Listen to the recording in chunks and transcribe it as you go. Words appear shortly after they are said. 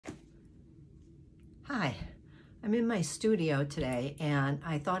Hi, I'm in my studio today and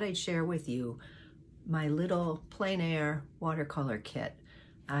I thought I'd share with you my little Plein Aire watercolor kit.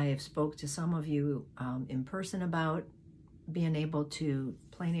 I have spoke to some of you in person about being able to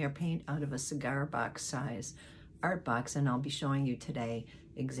Plein Aire paint out of a cigar box size art box, and I'll be showing you today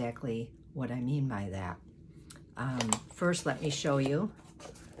exactly what I mean by that. First, let me show you.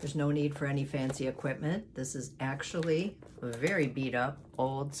 There's no need for any fancy equipment. This is actually a very beat up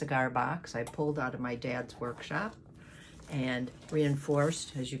old cigar box I pulled out of my dad's workshop and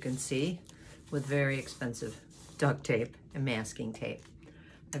reinforced, as you can see, with very expensive duct tape and masking tape.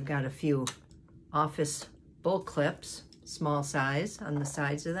 I've got a few office bull clips, small size, on the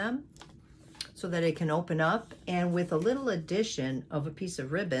sides of them so that it can open up, and with a little addition of a piece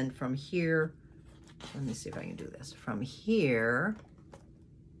of ribbon from here. Let me see if I can do this. From here,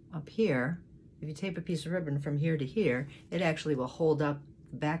 up here, if you tape a piece of ribbon from here to here, it actually will hold up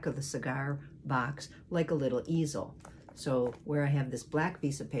the back of the cigar box like a little easel. So where I have this black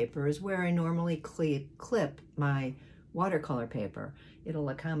piece of paper is where I normally clip my watercolor paper. It'll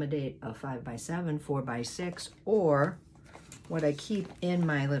accommodate a 5x7, 4x6, or what I keep in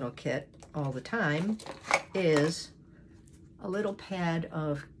my little kit all the time is a little pad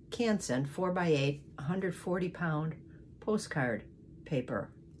of Canson 4x8, 140-pound postcard paper.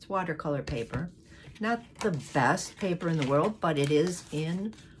 It's watercolor paper. Not the best paper in the world, but it is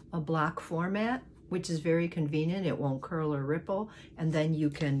in a block format, which is very convenient. It won't curl or ripple, and then you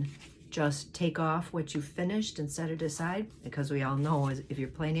can just take off what you finished and set it aside, because we all know if you're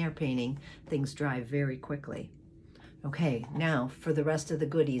plein air painting, things dry very quickly. Okay, now for the rest of the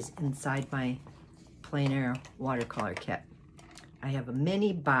goodies inside my Plein Aire watercolor kit. I have a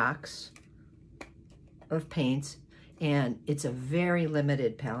mini box of paints, and it's a very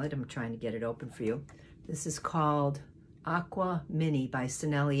limited palette. I'm trying to get it open for you. This is called Aqua Mini by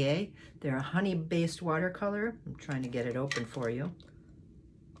Sennelier. They're a honey-based watercolor. I'm trying to get it open for you.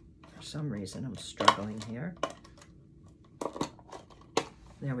 For some reason, I'm struggling here.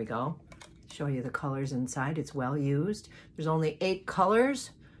 There we go. Show you the colors inside. It's well used. There's only 8 colors,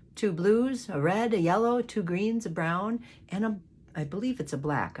 2 blues, a red, a yellow, 2 greens, a brown, and I believe it's a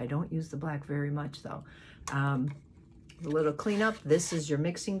black. I don't use the black very much though. A little cleanup. This is your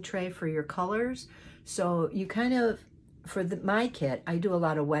mixing tray for your colors. So you kind of, for my kit, I do a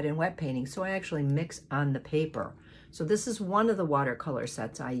lot of wet and wet painting, so I actually mix on the paper. So this is one of the watercolor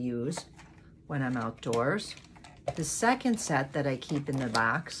sets I use when I'm outdoors. The second set that I keep in the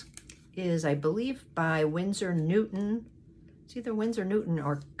box is, I believe, by Winsor Newton. It's either Winsor Newton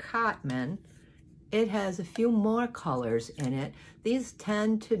or Cotman. It has a few more colors in it. These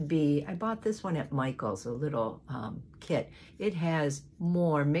tend to be, I bought this one at Michael's, a little kit. It has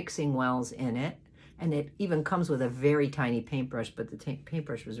more mixing wells in it, and it even comes with a very tiny paintbrush, but the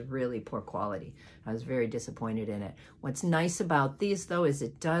paintbrush was really poor quality. I was very disappointed in it. What's nice about these though is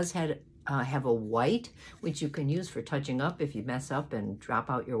it does have a white, which you can use for touching up if you mess up and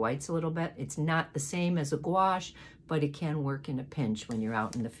drop out your whites a little bit. It's not the same as a gouache, but it can work in a pinch when you're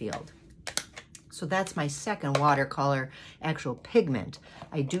out in the field. So that's my second watercolor actual pigment.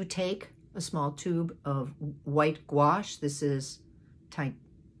 I do take a small tube of white gouache. This is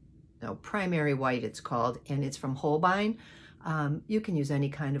primary white, it's called, and it's from Holbein. You can use any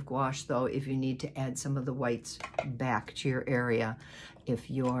kind of gouache though if you need to add some of the whites back to your area.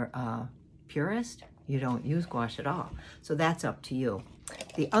 If you're a purist, you don't use gouache at all. So that's up to you.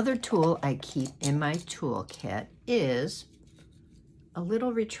 The other tool I keep in my toolkit is a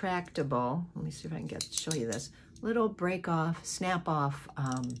little retractable, let me see if I can show you this, little break off, snap off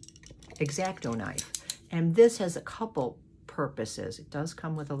X-Acto knife. And this has a couple purposes. It does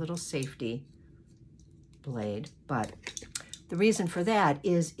come with a little safety blade, but the reason for that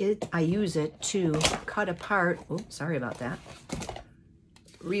is I use it to cut apart, oops, sorry about that,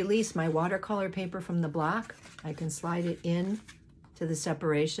 release my watercolor paper from the block. I can slide it in to the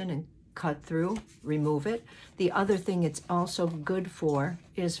separation and cut through, remove it. The other thing it's also good for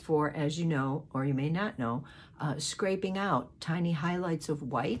is for, as you know, or you may not know, scraping out tiny highlights of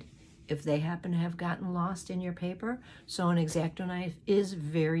white if they happen to have gotten lost in your paper. So an X-Acto knife is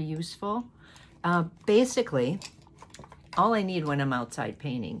very useful. Basically, all I need when I'm outside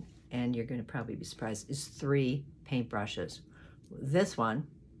painting, and you're gonna probably be surprised, is 3 paintbrushes. This one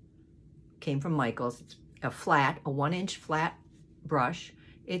came from Michael's. It's a 1-inch flat brush.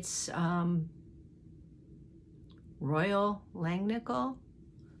 It's Royal Langnickel,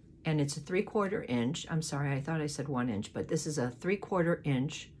 and it's a 3/4 inch. I'm sorry, I thought I said 1 inch, but this is a 3/4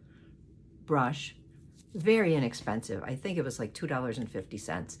 inch brush. Very inexpensive. I think it was like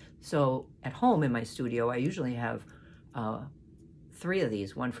 $2.50. So at home in my studio, I usually have 3 of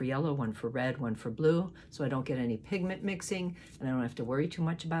these, one for yellow, one for red, one for blue, so I don't get any pigment mixing and I don't have to worry too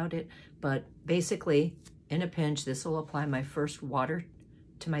much about it. But basically, in a pinch, this will apply my first water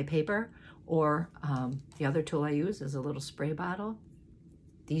to my paper, or the other tool I use is a little spray bottle.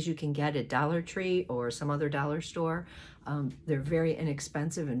 These you can get at Dollar Tree or some other dollar store. They're very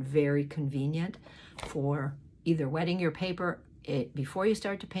inexpensive and very convenient for either wetting your paper before you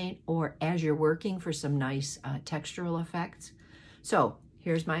start to paint or as you're working for some nice textural effects. So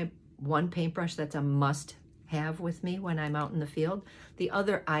here's my one paintbrush that's a must have with me when I'm out in the field. The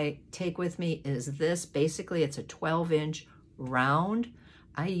other I take with me is this. Basically, it's a 12-inch round.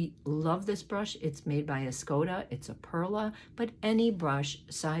 I love this brush. It's made by Escoda. It's a Perla, but any brush,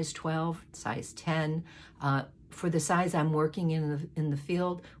 size 12, size 10, for the size I'm working in the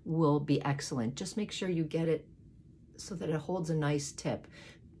field will be excellent. Just make sure you get it so that it holds a nice tip,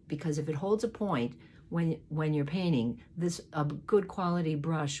 because if it holds a point when you're painting, a good quality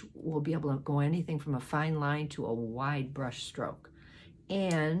brush will be able to go anything from a fine line to a wide brush stroke.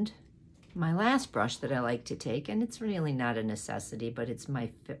 And my last brush that I like to take, and it's really not a necessity, but it's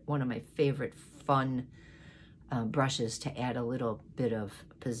one of my favorite fun brushes to add a little bit of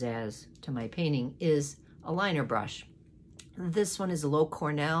pizzazz to my painting, is a liner brush. This one is a low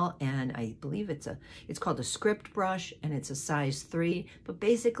Cornell, and I believe it's called a script brush, and it's a size 3. But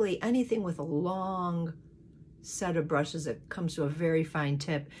basically, anything with a long set of brushes that comes to a very fine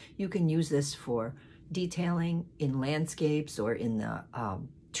tip, you can use this for detailing in landscapes or in the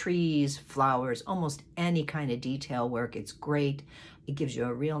trees, flowers, almost any kind of detail work. It's great. It gives you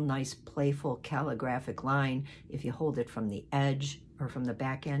a real nice, playful, calligraphic line if you hold it from the edge or from the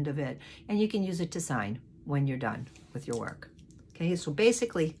back end of it, and you can use it to sign when you're done with your work. Okay, so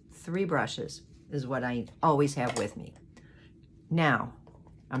basically 3 brushes is what I always have with me. Now,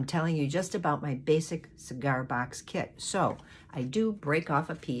 I'm telling you just about my basic cigar box kit. So I do break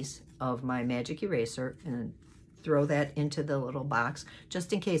off a piece of my magic eraser and throw that into the little box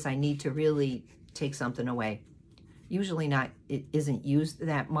just in case I need to really take something away. Usually it isn't used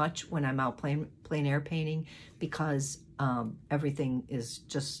that much when I'm out plein air painting because everything is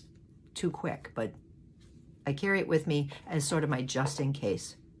just too quick, but I carry it with me as sort of my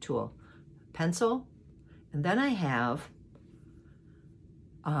just-in-case tool. Pencil, and then I have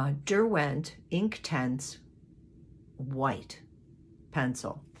Derwent Inktense white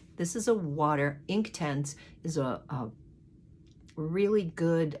pencil. This is a Inktense is a really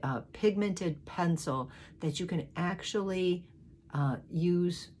good pigmented pencil that you can actually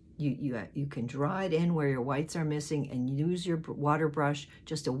use. You can draw it in where your whites are missing and use your water brush,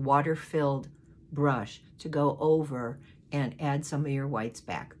 just a water-filled brush, to go over and add some of your whites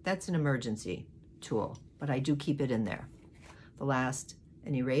back. That's an emergency tool, but I do keep it in there. The last,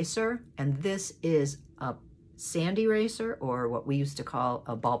 an eraser, and this is a sand eraser, or what we used to call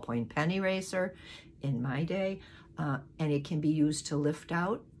a ballpoint pen eraser in my day, and it can be used to lift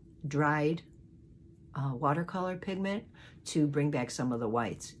out dried watercolor pigment to bring back some of the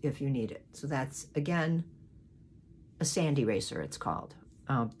whites if you need it. So that's, again, a sand eraser, it's called.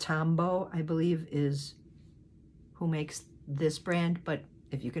 Tombow, I believe, is who makes this brand, but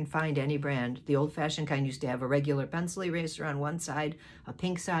if you can find any brand, the old-fashioned kind used to have a regular pencil eraser on one side, a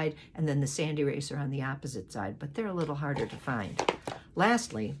pink side, and then the sand eraser on the opposite side, but they're a little harder to find.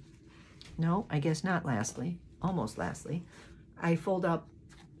 Lastly, no, I guess not lastly, almost lastly, I fold up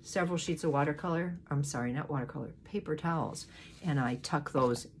several sheets of watercolor, I'm sorry, not watercolor, paper towels, and I tuck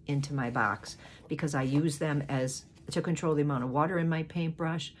those into my box because I use them to control the amount of water in my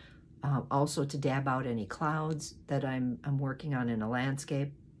paintbrush, also to dab out any clouds that I'm working on in a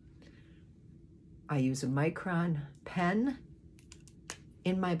landscape. I use a micron pen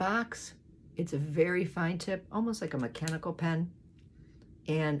in my box. It's a very fine tip, almost like a mechanical pen.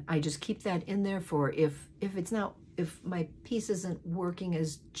 And I just keep that in there for if my piece isn't working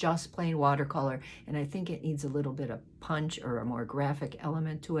as just plain watercolor and I think it needs a little bit of punch or a more graphic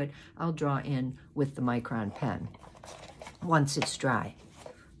element to it, I'll draw in with the micron pen once it's dry.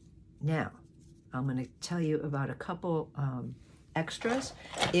 Now, I'm going to tell you about a couple extras.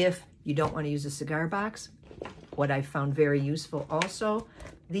 If you don't want to use a cigar box, what I found very useful also,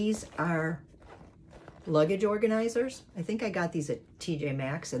 these are luggage organizers. I think I got these at TJ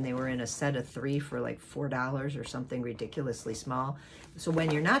Maxx and they were in a set of 3 for like $4 or something ridiculously small. So when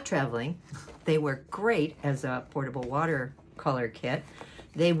you're not traveling, they work great as a portable watercolor kit.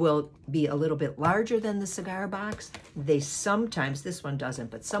 They will be a little bit larger than the cigar box. They sometimes, this one doesn't,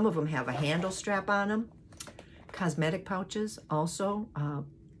 but some of them have a handle strap on them. Cosmetic pouches also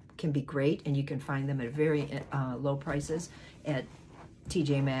can be great, and you can find them at very low prices at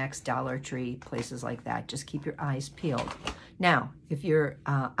TJ Maxx, Dollar Tree, places like that. Just keep your eyes peeled. Now, if you're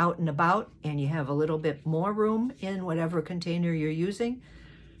out and about and you have a little bit more room in whatever container you're using,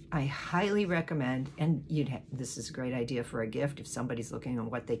 I highly recommend, and this is a great idea for a gift if somebody's looking at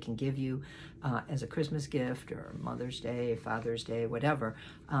what they can give you as a Christmas gift or Mother's Day, Father's Day, whatever.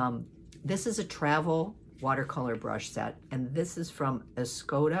 This is a travel watercolor brush set, and this is from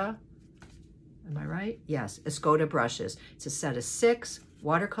Escoda. Am I right? Yes, Escoda brushes. It's a set of 6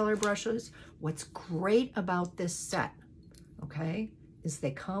 watercolor brushes. What's great about this set, okay, is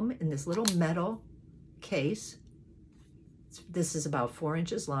they come in this little metal case. This is about 4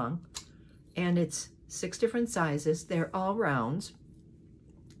 inches long, and it's 6 different sizes. They're all rounds,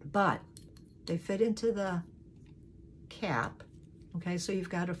 but they fit into the cap, okay? So you've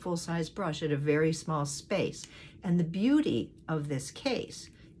got a full-size brush at a very small space. And the beauty of this case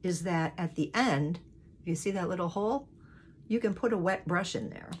is that at the end, you see that little hole? You can put a wet brush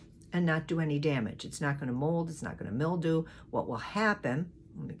in there and not do any damage. It's not gonna mold, it's not gonna mildew. What will happen,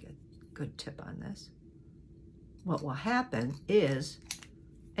 let me get a good tip on this. What will happen is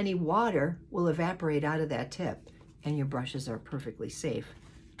any water will evaporate out of that tip and your brushes are perfectly safe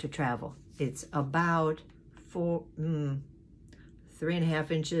to travel. It's about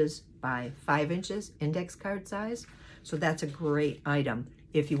 3.5 inches by 5 inches, index card size. So that's a great item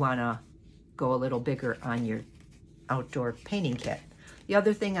if you wanna go a little bigger on your outdoor painting kit. The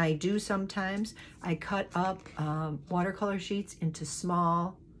other thing I do sometimes, I cut up watercolor sheets into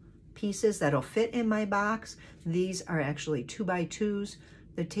small pieces that'll fit in my box. These are actually 2x2s.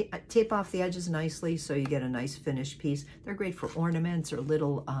 They tape off the edges nicely so you get a nice finished piece. They're great for ornaments or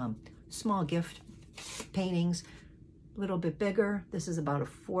little small gift paintings. A little bit bigger. This is about a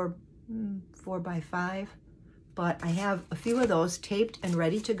 4x5, but I have a few of those taped and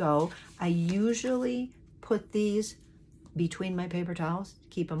ready to go. I usually put these between my paper towels to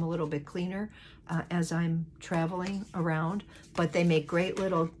keep them a little bit cleaner as I'm traveling around, but they make great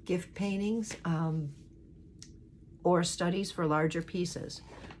little gift paintings or studies for larger pieces.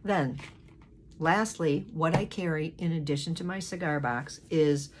 Then, lastly, what I carry in addition to my cigar box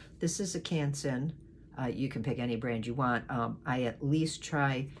is, this is a Canson. You can pick any brand you want. I at least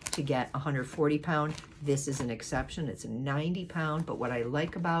try to get 140 pound. This is an exception, it's a 90 pound, but what I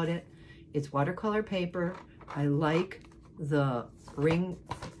like about it, it's watercolor paper. I like the ring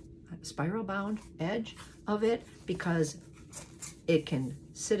spiral bound edge of it because it can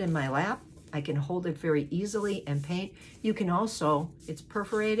sit in my lap. I can hold it very easily and paint. You can also, it's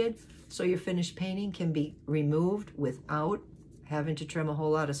perforated, so your finished painting can be removed without having to trim a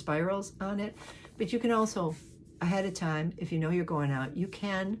whole lot of spirals on it. But you can also, ahead of time, if you know you're going out, you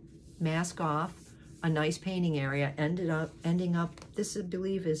can mask off a nice painting area, ending up, this I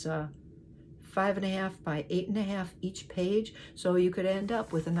believe is 5.5 by 8.5 each page. So you could end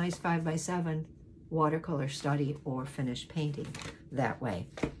up with a nice 5x7 watercolor study or finished painting that way.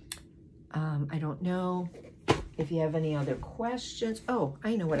 I don't know if you have any other questions. Oh,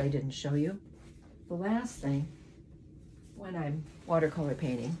 I know what I didn't show you. The last thing, when I'm watercolor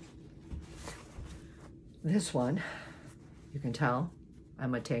painting, this one, you can tell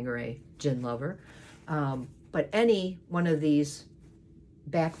I'm a Tanqueray gin lover, but any one of these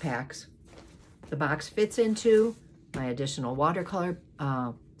backpacks, the box fits into, my additional watercolor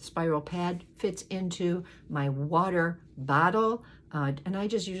spiral pad fits into, my water bottle, and I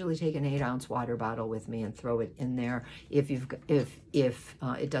just usually take an 8-ounce water bottle with me and throw it in there. If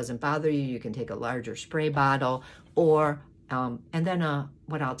it doesn't bother you, you can take a larger spray bottle, or and then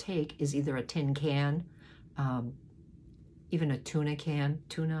what I'll take is either a tin can, even a tuna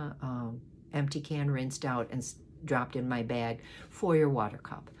empty can rinsed out and dropped in my bag for your water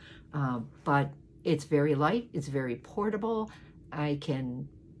cup. But it's very light, it's very portable. I can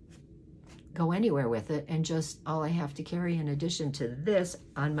go anywhere with it, and just all I have to carry in addition to this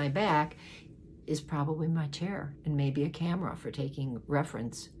on my back is probably my chair and maybe a camera for taking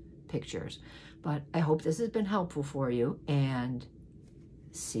reference pictures. But I hope this has been helpful for you, and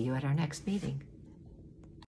see you at our next meeting.